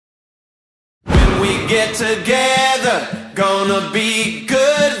get together, gonna be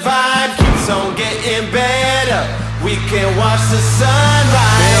good vibe. Keeps on getting better, we can watch the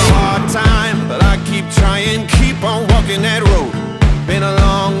sunrise. Been a hard time, but I keep trying, keep on walking that road. Been a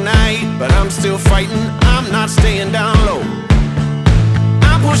long night, but I'm still fighting, I'm not staying down low.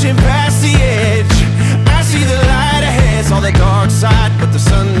 I'm pushing past the edge, I see the light ahead. Saw the dark side, but the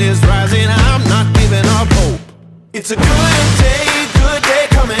sun is rising, I'm not giving up hope. It's a good day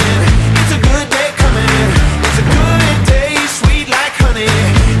coming. It's a good day coming. It's a good day, sweet like honey.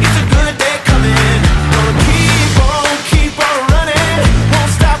 It's a good day coming. Gonna keep on running.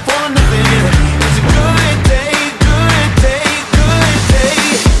 Won't stop for nothing. It's a good day, good day, good day.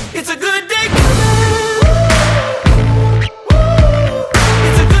 It's a good day coming.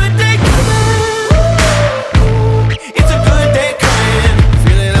 It's a good day coming. It's a good day coming.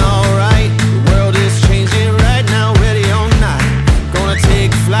 Feeling alright. The world is changing right now. Ready or not, gonna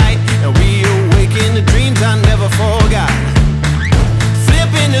take flight and reawaken the dreams I never forgot.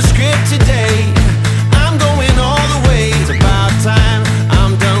 Flipping the script today, I'm going all the way. It's about time,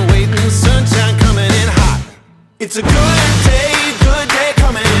 I'm done waiting. Sunshine coming in hot. It's a good day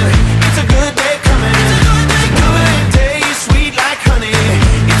coming. It's a good day coming. It's a good day, sweet like honey.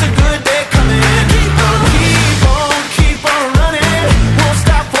 It's a good day coming. Keep on running. Won't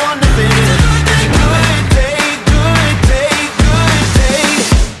stop for nothing. It's a good day, good day, good day.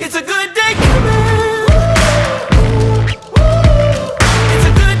 It's a good day coming. It's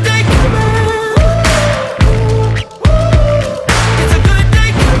a good day coming. It's a good day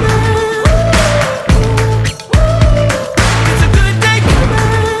coming. It's a good day coming.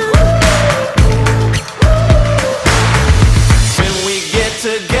 When we get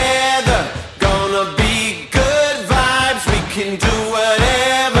together, gonna be good vibes. We can do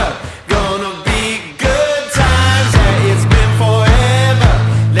whatever. Gonna be good times. Yeah, it's been forever.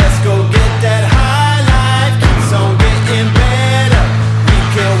 Let's go get that high life. Keeps on getting better. We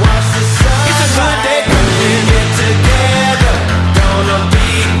can watch the sun. It's a good day when we get together. Gonna be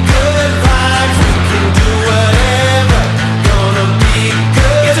good vibes. We can do whatever. Gonna be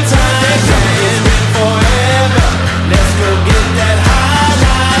good times. Yeah, it's been forever. Let's go get that high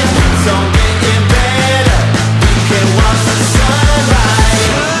life. Keeps on getting better. We can watch the sunrise.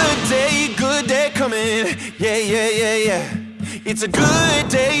 Good day coming. Yeah. It's a good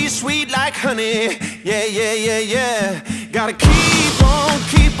day, sweet like honey. Yeah. Gotta keep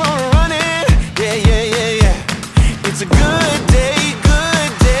on running. Yeah.